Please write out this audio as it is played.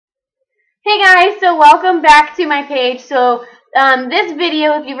Hey guys, so welcome back to my page. This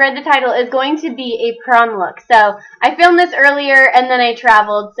video, if you read the title, is going to be a prom look. So I filmed this earlier and then I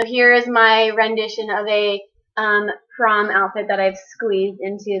traveled. So here is my rendition of a prom outfit that I've squeezed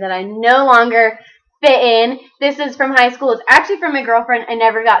into that I no longer fit in. This is from high school. It's actually from my girlfriend. I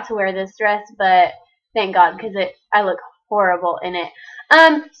never got to wear this dress, but thank God because I look horrible in it.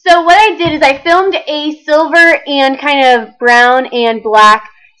 So what I did is I filmed a silver and kind of brown and black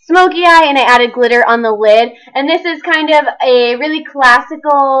smokey eye, and I added glitter on the lid. And this is kind of a really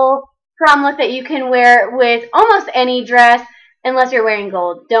classical prom look that you can wear with almost any dress, unless you're wearing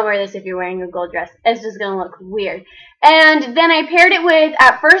gold. Don't wear this if you're wearing a gold dress. It's just going to look weird. And then I paired it with,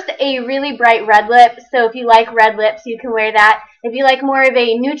 at first, a really bright red lip. So if you like red lips, you can wear that. If you like more of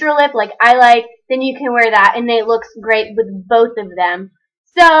a neutral lip, like I like, then you can wear that, and it looks great with both of them.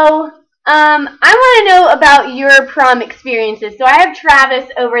 So I want to know about your prom experiences. So I have Travis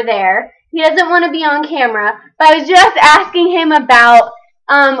over there. He doesn't want to be on camera, but I was just asking him about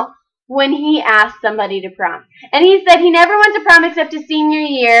when he asked somebody to prom. And he said he never went to prom except his senior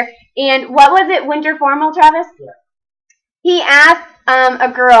year. And what was it, winter formal, Travis? Yeah. He asked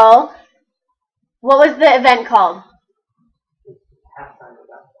a girl, what was the event called?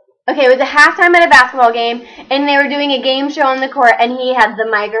 Okay, it was a halftime at a basketball game, and they were doing a game show on the court, and he had the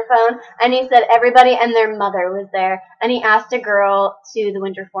microphone, and he said everybody and their mother was there, and he asked a girl to the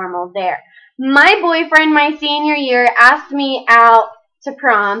winter formal there. My boyfriend, my senior year, asked me out to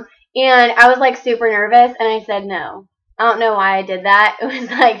prom, and I was like super nervous, and I said no. I don't know why I did that. It was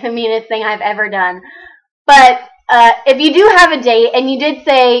like the meanest thing I've ever done. But if you do have a date and you did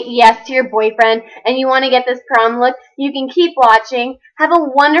say yes to your boyfriend and you want to get this prom look, you can keep watching. Have a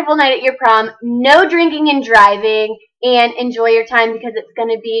wonderful night at your prom. No drinking and driving, and enjoy your time because it's going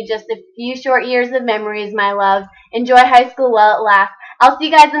to be just a few short years of memories, my loves. Enjoy high school while it lasts. I'll see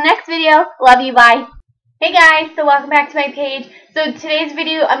you guys in the next video. Love you. Bye. Hey guys, so welcome back to my page. So today's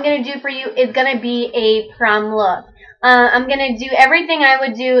video I'm going to do for you is going to be a prom look. I'm going to do everything I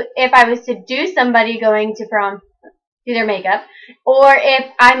would do if I was to do somebody going to prom, do their makeup, or if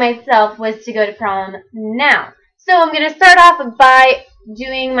I myself was to go to prom now. So I'm going to start off by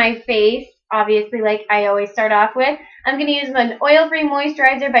doing my face, obviously like I always start off with. I'm going to use an oil-free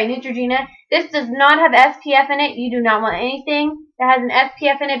moisturizer by Neutrogena. This does not have SPF in it. You do not want anything that has an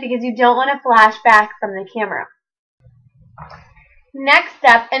SPF in it because you don't want to flash back from the camera. Next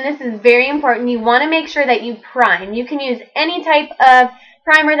step, and this is very important, you want to make sure that you prime. You can use any type of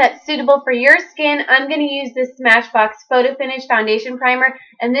primer that's suitable for your skin. I'm going to use this Smashbox Photo Finish Foundation Primer,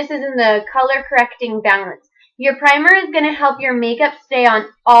 and this is in the Color Correcting Balance. Your primer is going to help your makeup stay on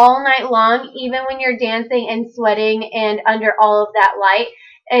all night long, even when you're dancing and sweating and under all of that light.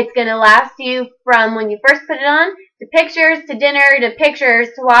 It's going to last you from when you first put it on, to pictures, to dinner, to pictures,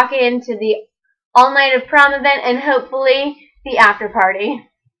 to walk into the all-night of prom event, and hopefully the after party.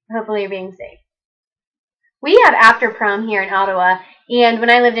 Hopefully you're being safe. We have after prom here in Ottawa, and when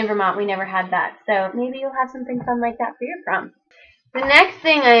I lived in Vermont, we never had that. So maybe you'll have something fun like that for your prom. The next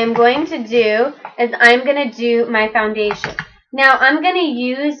thing I am going to do is I'm going to do my foundation. Now, I'm going to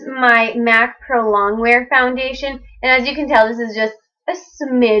use my MAC Pro Longwear foundation, and as you can tell, this is just a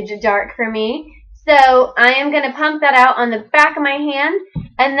smidge dark for me. So I am going to pump that out on the back of my hand,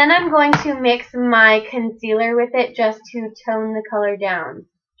 and then I'm going to mix my concealer with it just to tone the color down,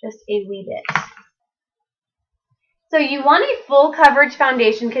 just a wee bit. So you want a full coverage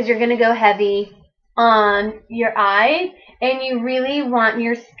foundation because you're going to go heavy on your eyes, and you really want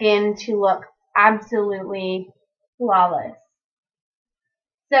your skin to look absolutely flawless.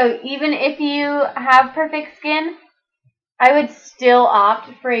 So even if you have perfect skin, I would still opt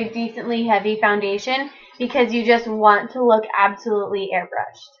for a decently heavy foundation because you just want to look absolutely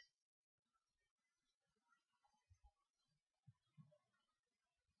airbrushed.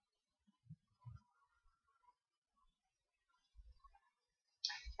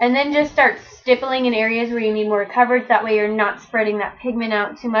 And then just start stippling in areas where you need more coverage. That way you're not spreading that pigment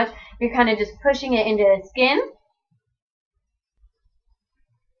out too much. You're kind of just pushing it into the skin.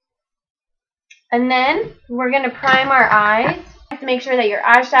 And then we're going to prime our eyes to make sure that your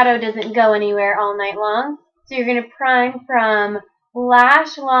eyeshadow doesn't go anywhere all night long. So you're going to prime from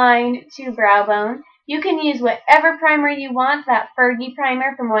lash line to brow bone. You can use whatever primer you want. That Fergie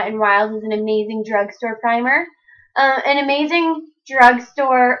primer from Wet n Wild is an amazing drugstore primer. An amazing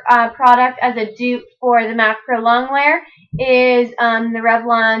drugstore product as a dupe for the MAC Pro Longwear is the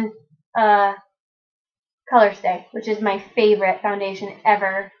Revlon Color Stay, which is my favorite foundation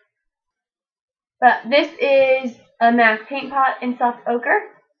ever. But this is a MAC paint pot in soft ochre.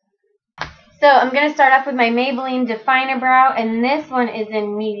 So I'm going to start off with my Maybelline Definer Brow, and this one is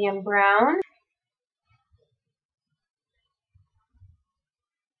in medium brown.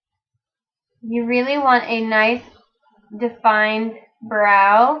 You really want a nice defined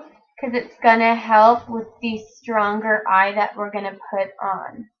brow because it's going to help with the stronger eye that we're going to put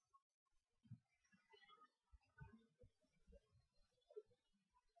on.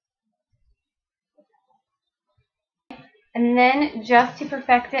 And then just to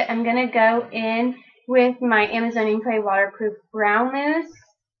perfect it, I'm going to go in with my Amazonian Clay Waterproof Brow Mousse.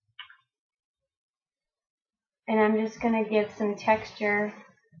 And I'm just going to give some texture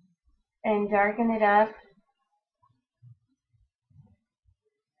and darken it up.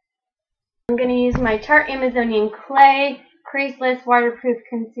 I'm going to use my Tarte Amazonian Clay Creaseless Waterproof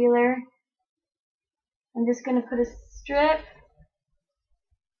Concealer. I'm just going to put a strip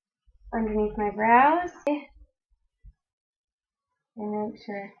underneath my brows and make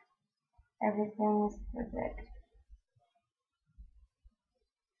sure everything is perfect.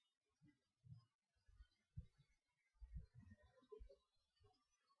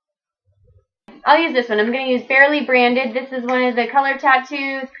 I'll use this one. I'm going to use Barely Branded. This is one of the color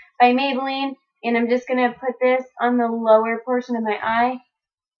tattoos by Maybelline, and I'm just going to put this on the lower portion of my eye.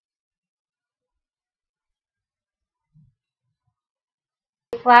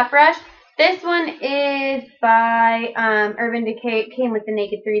 Flat brush. This one is by Urban Decay. It came with the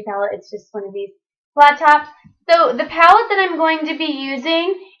Naked 3 palette. It's just one of these flat tops. So the palette that I'm going to be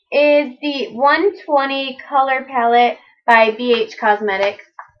using is the 120 color palette by BH Cosmetics.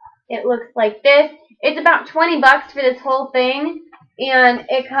 It looks like this. It's about 20 bucks for this whole thing, and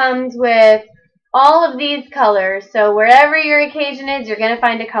it comes with all of these colors. So wherever your occasion is, you're going to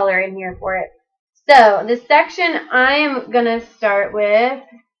find a color in here for it. So the section I am going to start with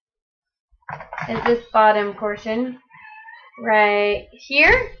is this bottom portion right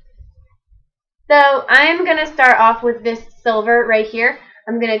here. So I'm going to start off with this silver right here.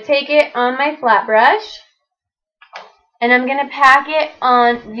 I'm going to take it on my flat brush, and I'm going to pack it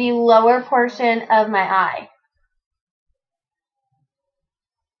on the lower portion of my eye.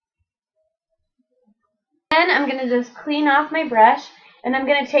 Then I'm going to just clean off my brush, and I'm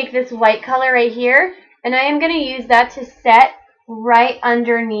going to take this white color right here, and I am going to use that to set right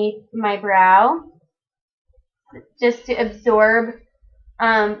underneath my brow, just to absorb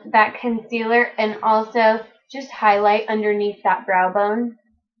that concealer and also just highlight underneath that brow bone.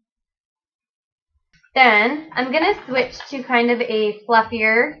 Then I'm going to switch to kind of a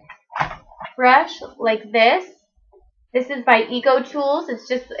fluffier brush like this. This is by Eco Tools.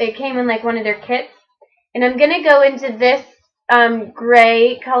 It came in like one of their kits. And I'm going to go into this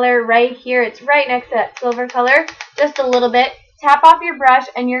gray color right here. It's right next to that silver color, just a little bit. Tap off your brush,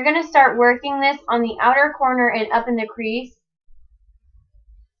 and you're going to start working this on the outer corner and up in the crease.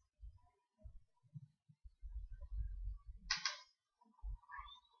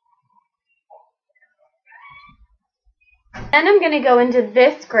 Then I'm going to go into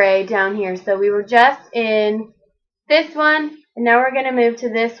this gray down here. So we were just in this one, and now we're going to move to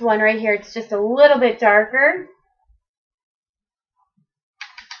this one right here. It's just a little bit darker.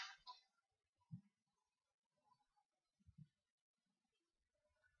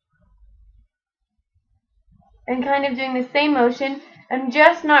 And kind of doing the same motion. I'm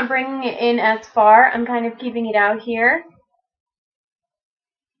just not bringing it in as far. I'm kind of keeping it out here.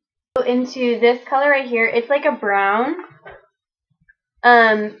 Go into this color right here. It's like a brown.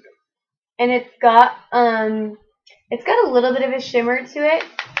 And it's got a little bit of a shimmer to it.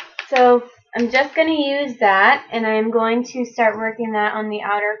 So I'm just going to use that, and I'm going to start working that on the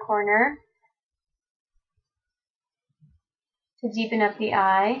outer corner to deepen up the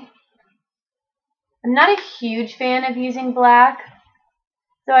eye. I'm not a huge fan of using black,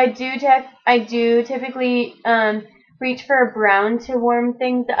 so I do typically reach for a brown to warm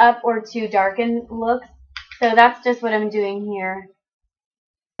things up or to darken looks. So that's just what I'm doing here.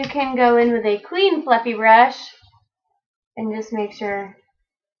 You can go in with a clean fluffy brush and just make sure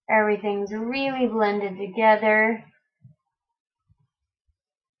everything's really blended together.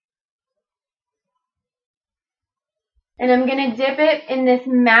 And I'm going to dip it in this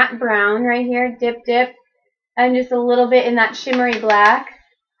matte brown right here. Dip, dip. And just a little bit in that shimmery black.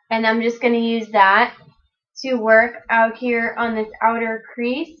 And I'm just going to use that to work out here on this outer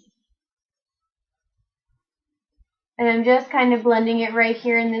crease. And I'm just kind of blending it right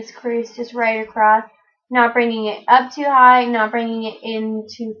here in this crease, just right across. Not bringing it up too high, not bringing it in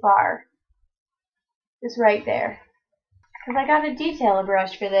too far. Just right there. Because I got a detailer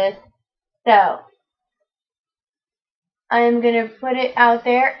brush for this. So I'm going to put it out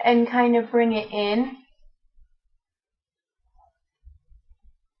there and kind of bring it in.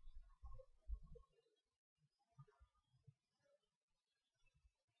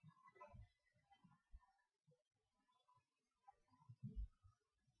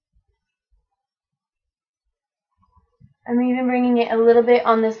 I'm even bringing it a little bit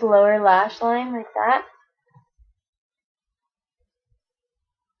on this lower lash line like that.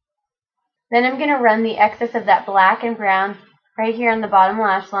 Then I'm going to run the excess of that black and brown right here on the bottom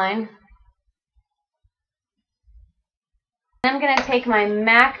lash line. I'm going to take my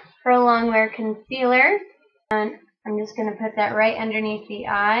MAC Pro Longwear Concealer, and I'm just going to put that right underneath the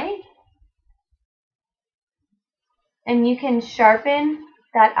eye. And you can sharpen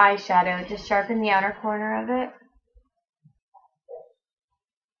that eyeshadow, just sharpen the outer corner of it.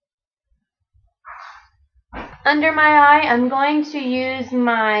 Under my eye, I'm going to use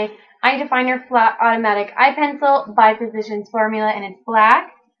my Eye Definer Flat Automatic Eye Pencil by Physicians Formula, and it's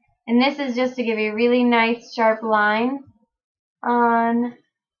black. And this is just to give a really nice sharp line on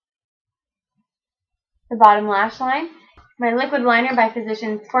the bottom lash line. My liquid liner by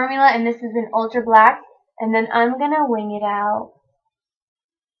Physicians Formula, and this is in ultra black. And then I'm going to wing it out.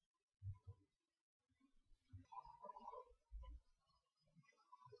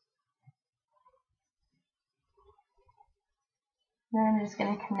 And I'm just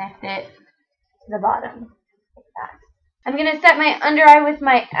going to connect it to the bottom like that. I'm going to set my under eye with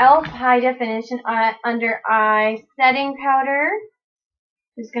my e.l.f. High Definition Under Eye Setting Powder.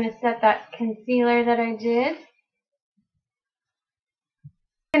 Just going to set that concealer that I did.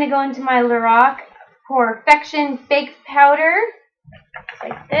 I'm going to go into my Lorac Perfection Baked Powder,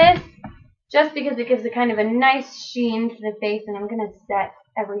 like this, just because it gives a kind of a nice sheen to the face, and I'm going to set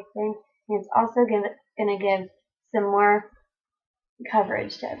everything. And it's also going to give some more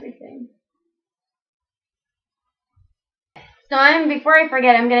coverage to everything. So before I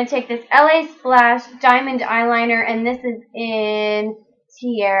forget, I'm going to take this LA Splash Diamond Eyeliner, and this is in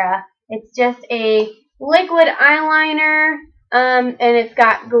Tiara. It's just a liquid eyeliner, and it's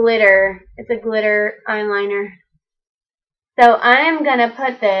got glitter. It's a glitter eyeliner. So I'm going to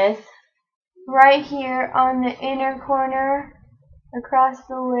put this right here on the inner corner across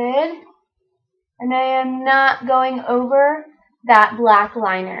the lid, and I am not going over that black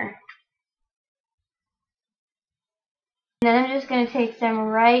liner. And then I'm just going to take some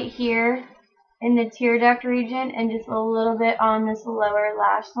right here in the tear duct region and just a little bit on this lower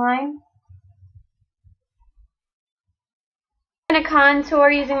lash line. I'm going to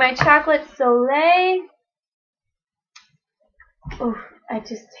contour using my Chocolate Soleil. Oh, I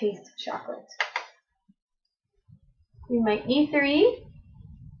just taste chocolate. Do my E3.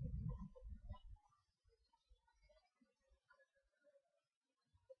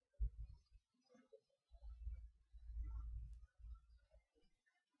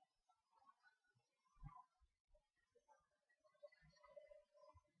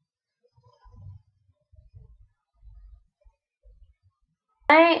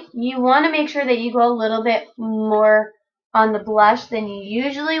 You want to make sure that you go a little bit more on the blush than you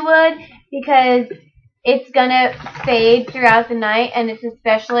usually would, because it's going to fade throughout the night, and it's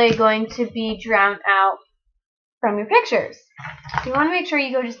especially going to be drowned out from your pictures. So you want to make sure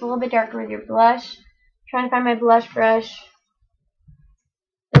you go just a little bit darker with your blush. I'm trying to find my blush brush.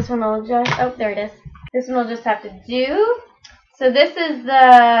 This one will just, oh, there it is. This one will just have to do. So this is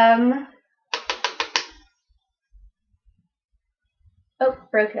the, oh,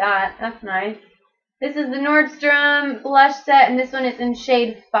 broke that. That's nice. This is the Nordstrom blush set, and this one is in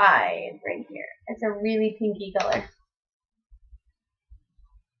shade 5 right here. It's a really pinky color.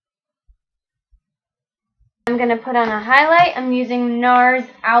 I'm going to put on a highlight. I'm using NARS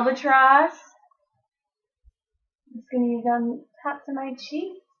Albatross. I'm just going to use it on top of my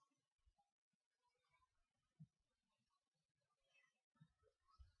cheek.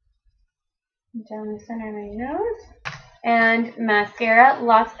 Down the center of my nose. And mascara.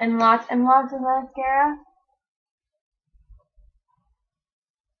 Lots and lots and lots of mascara.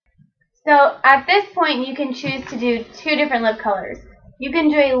 So at this point you can choose to do 2 different lip colors. You can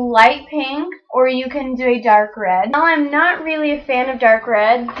do a light pink or you can do a dark red. Now I'm not really a fan of dark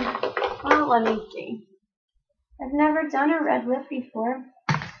red. Well, let me see. I've never done a red lip before.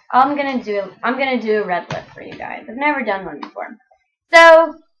 I'm gonna do a red lip for you guys. I've never done one before.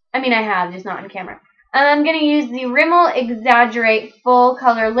 So, I mean I have, just not on camera. I'm gonna use the Rimmel Exaggerate Full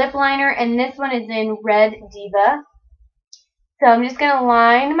Color Lip Liner, and this one is in Red Diva. So I'm just gonna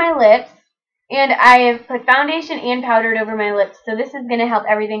line my lips, and I have put foundation and powdered over my lips, so this is gonna help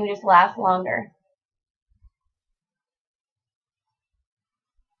everything just last longer.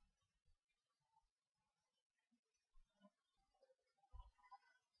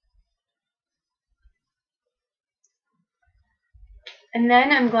 And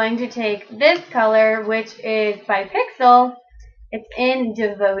then I'm going to take this color, which is by Pixel. It's in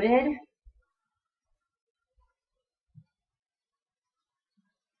Devoted.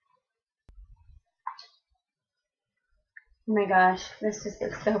 Oh my gosh, this just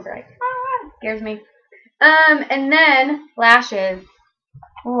looks so bright. Ah, it scares me. And then lashes.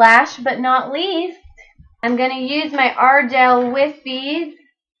 Last but not least, I'm going to use my Ardell Wispies.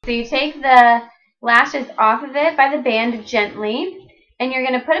 So you take the lashes off of it by the band gently, and you're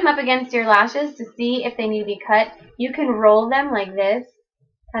going to put them up against your lashes to see if they need to be cut. You can roll them like this,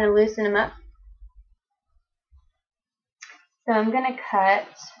 kind of loosen them up. So I'm going to cut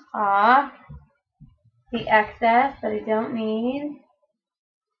off the excess that I don't need.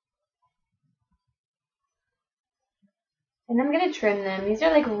 And I'm going to trim them. These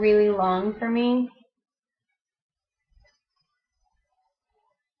are like really long for me,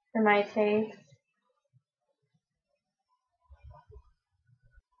 for my taste.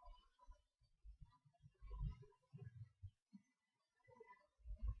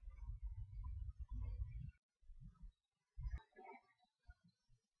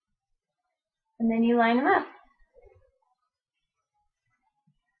 And then you line them up.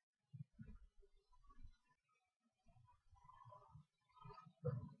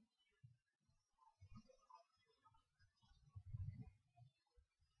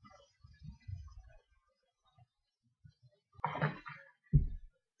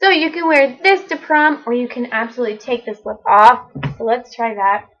 So you can wear this to prom, or you can absolutely take this look off. So let's try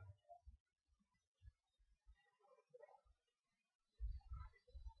that.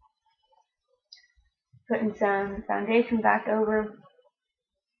 Putting some foundation back over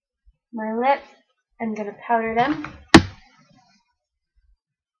my lips. I'm going to powder them.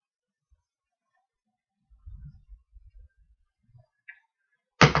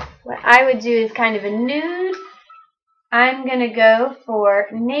 What I would do is kind of a nude. I'm going to go for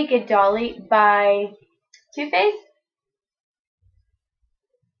Naked Dolly by Too Faced.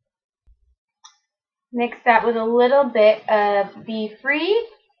 Mix that with a little bit of Be Free,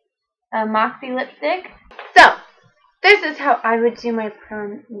 a Moxie lipstick. So, this is how I would do my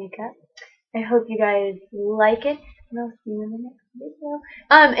prom makeup. I hope you guys like it, and I'll see you in the next video.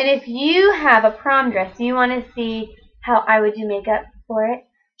 And if you have a prom dress, you want to see how I would do makeup for it,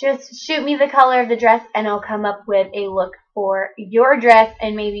 just shoot me the color of the dress, and I'll come up with a look for your dress,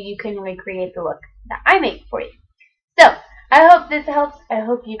 and maybe you can recreate the look that I make for you. So, I hope this helps. I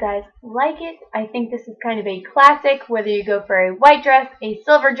hope you guys like it. I think this is kind of a classic, whether you go for a white dress, a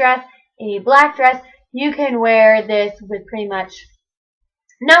silver dress, a black dress. You can wear this with pretty much,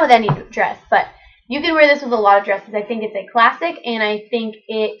 not with any dress, but you can wear this with a lot of dresses. I think it's a classic, and I think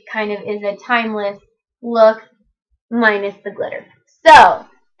it kind of is a timeless look minus the glitter. So,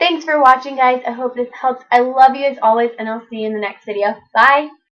 thanks for watching, guys. I hope this helps. I love you as always, and I'll see you in the next video. Bye!